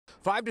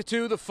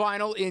5-2 the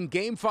final in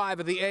Game 5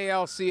 of the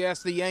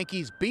ALCS. The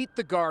Yankees beat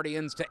the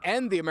Guardians to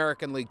end the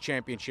American League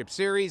Championship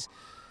Series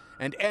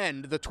and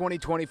end the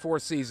 2024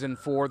 season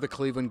for the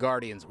Cleveland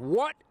Guardians.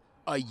 What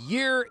a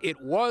year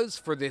it was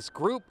for this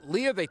group.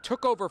 Leah, they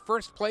took over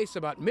first place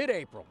about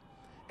mid-April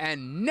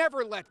and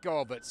never let go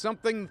of it,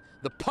 something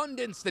the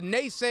pundits, the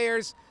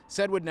naysayers,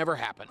 said would never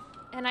happen.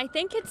 And I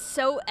think it's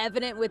so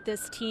evident with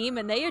this team,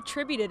 and they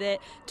attributed it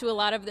to a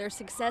lot of their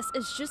success,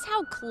 is just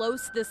how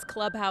close this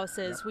clubhouse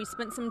is. Yep. We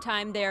spent some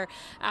time there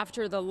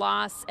after the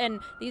loss,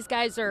 and these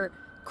guys are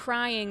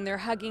crying, they're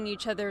hugging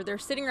each other, they're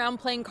sitting around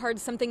playing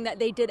cards, something that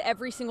they did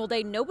every single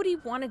day. Nobody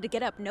wanted to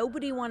get up,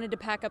 nobody wanted to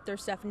pack up their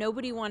stuff,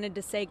 nobody wanted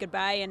to say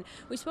goodbye. And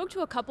we spoke to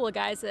a couple of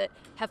guys that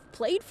have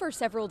played for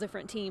several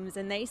different teams,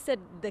 and they said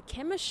the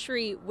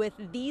chemistry with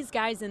these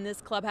guys in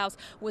this clubhouse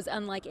was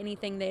unlike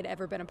anything they'd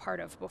ever been a part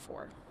of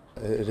before.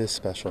 It is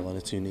special and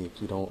it's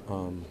unique. You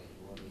don't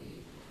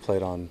play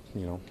it on,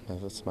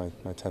 it's my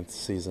 10th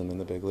season in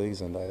the big leagues,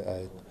 and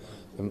I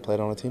haven't played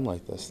on a team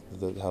like this.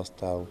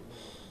 How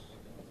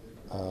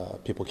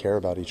people care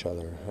about each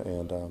other,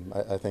 and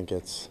I think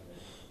it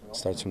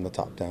starts from the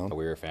top down.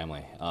 We're a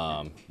family.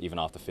 Even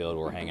off the field,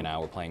 we're hanging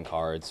out, we're playing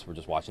cards, we're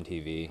just watching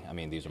TV. I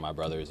mean, these are my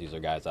brothers. These are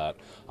guys that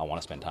I want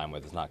to spend time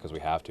with. It's not because we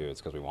have to, it's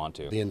because we want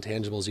to. The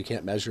intangibles, you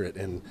can't measure it,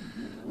 and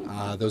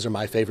those are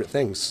my favorite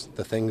things.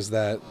 The things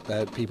that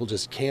people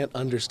just can't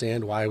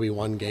understand why we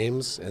won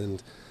games,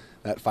 and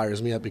that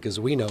fires me up because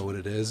we know what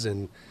it is,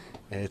 and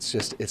it's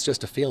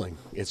just a feeling.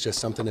 It's just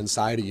something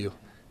inside of you.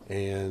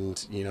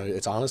 And,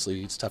 it's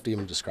honestly, it's tough to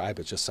even describe.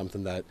 It's just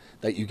something that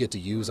you get to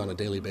use on a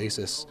daily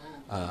basis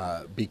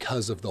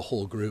because of the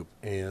whole group.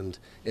 And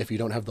if you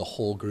don't have the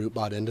whole group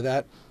bought into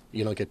that,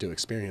 you don't get to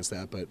experience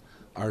that. But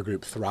our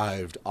group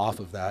thrived off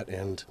of that.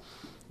 And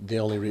the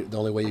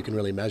only way you can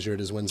really measure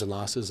it is wins and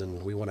losses.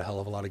 And we won a hell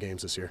of a lot of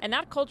games this year. And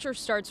that culture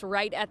starts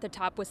right at the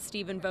top with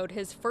Stephen Vogt.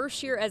 His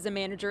first year as a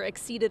manager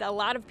exceeded a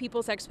lot of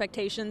people's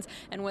expectations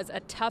and was a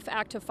tough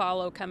act to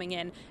follow coming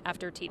in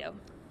after Tito.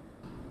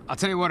 I'll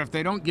tell you what, if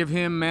they don't give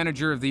him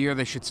Manager of the Year,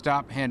 they should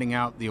stop handing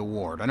out the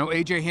award. I know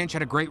A.J. Hinch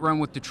had a great run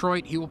with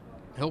Detroit. He'll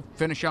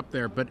finish up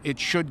there, but it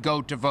should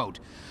go to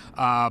Vogt.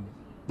 A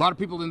lot of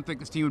people didn't think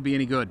this team would be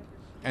any good,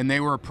 and they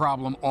were a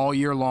problem all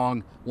year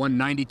long, won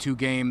 92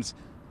 games,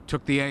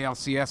 took the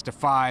ALCS to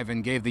 5,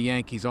 and gave the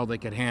Yankees all they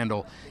could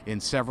handle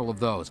in several of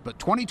those. But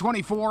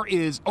 2024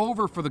 is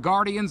over for the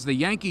Guardians. The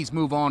Yankees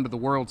move on to the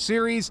World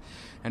Series,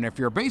 and if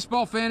you're a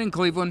baseball fan in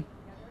Cleveland,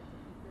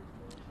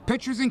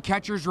 pitchers and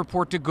catchers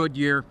report to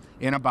Goodyear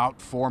in about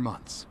 4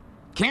 months.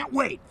 Can't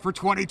wait for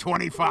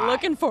 2025.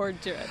 Looking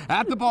forward to it.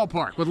 At the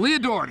ballpark with Leah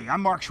Doherty,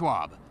 I'm Mark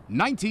Schwab,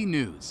 19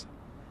 News.